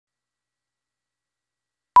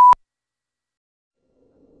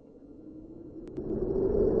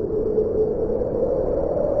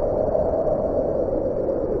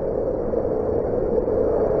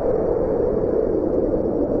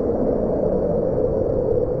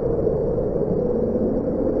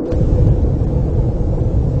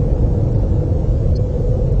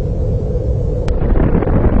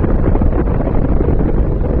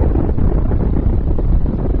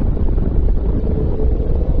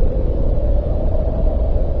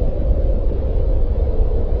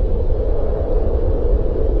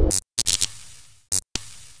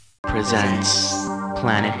presents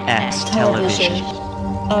Planet X Television,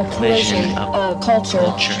 a collision of culture,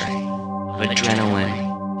 adrenaline,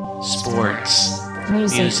 sports,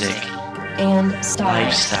 music, and style.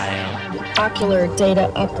 lifestyle. Ocular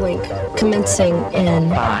data uplink commencing in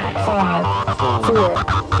 5, 4,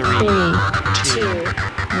 3,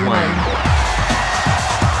 2, 1.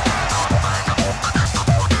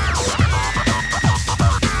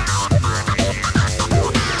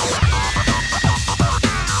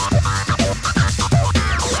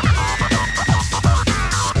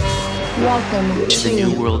 Welcome To the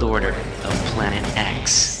new world order of Planet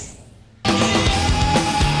X.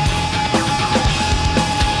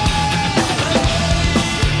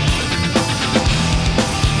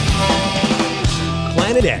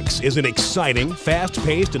 Planet X is an exciting,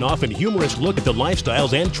 fast-paced, and often humorous look at the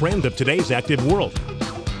lifestyles and trends of today's active world.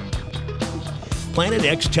 Planet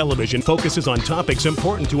X Television focuses on topics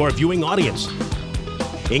important to our viewing audience,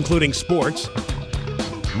 including sports,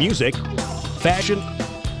 music, fashion,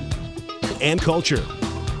 and culture.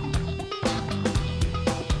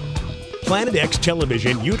 Planet X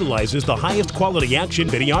Television utilizes the highest quality action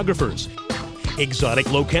videographers, exotic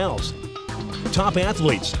locales, top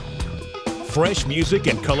athletes, fresh music,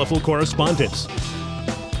 and colorful correspondence.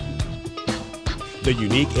 The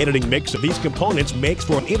unique editing mix of these components makes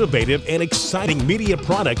for an innovative and exciting media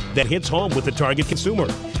product that hits home with the target consumer.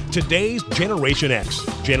 Today's Generation X,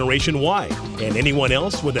 Generation Y, and anyone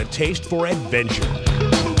else with a taste for adventure.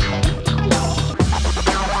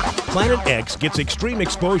 Planet X gets extreme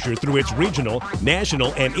exposure through its regional,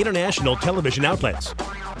 national, and international television outlets.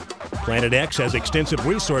 Planet X has extensive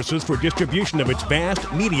resources for distribution of its vast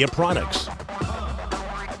media products.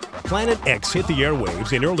 Planet X hit the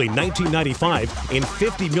airwaves in early 1995 in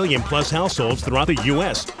 50 million plus households throughout the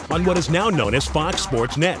U.S. on what is now known as Fox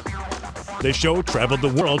Sports Net. The show traveled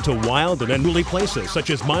the world to wild and unruly places such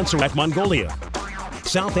as Montserrat, Mongolia,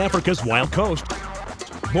 South Africa's Wild Coast,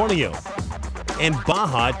 Borneo, and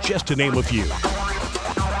Baja, just to name a few.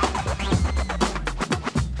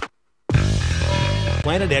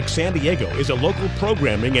 Planet X San Diego is a local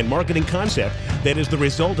programming and marketing concept that is the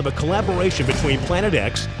result of a collaboration between Planet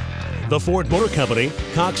X, the Ford Motor Company,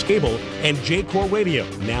 Cox Cable, and J-Core Radio,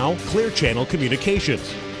 now Clear Channel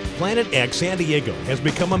Communications. Planet X San Diego has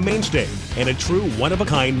become a mainstay and a true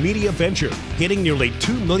one-of-a-kind media venture, hitting nearly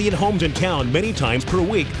 2 million homes in town many times per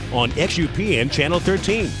week on XUPN Channel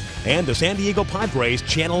 13 and the San Diego Padres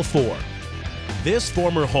Channel 4. This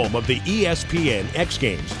former home of the ESPN X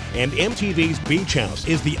Games and MTV's Beach House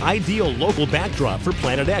is the ideal local backdrop for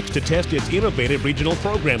Planet X to test its innovative regional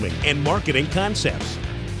programming and marketing concepts.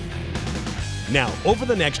 Now, over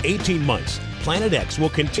the next 18 months, Planet X will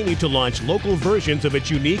continue to launch local versions of its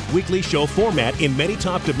unique weekly show format in many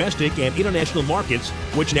top domestic and international markets,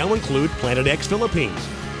 which now include Planet X Philippines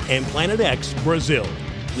and Planet X Brazil.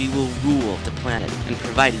 We will rule the planet and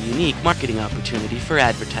provide a unique marketing opportunity for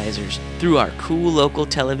advertisers through our cool local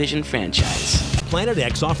television franchise. Planet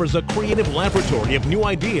X offers a creative laboratory of new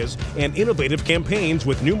ideas and innovative campaigns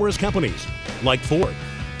with numerous companies like Ford,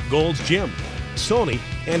 Gold's Gym, Sony,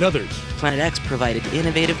 and others. Planet X provided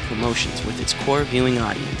innovative promotions with its core viewing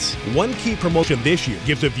audience. One key promotion this year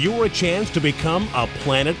gives a viewer a chance to become a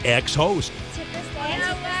Planet X host.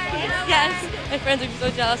 Yes, my friends are so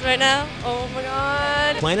jealous right now. Oh my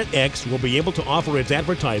God. Planet X will be able to offer its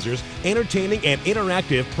advertisers entertaining and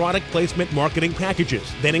interactive product placement marketing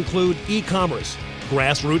packages that include e-commerce,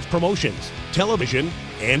 grassroots promotions, television,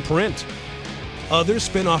 and print. Other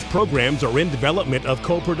spin-off programs are in development of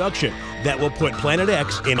co-production that will put Planet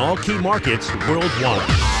X in all key markets worldwide.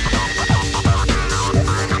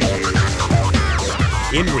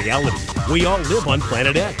 In reality, we all live on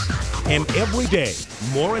Planet X, and every day,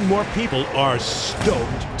 more and more people are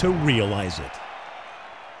stoked to realize it.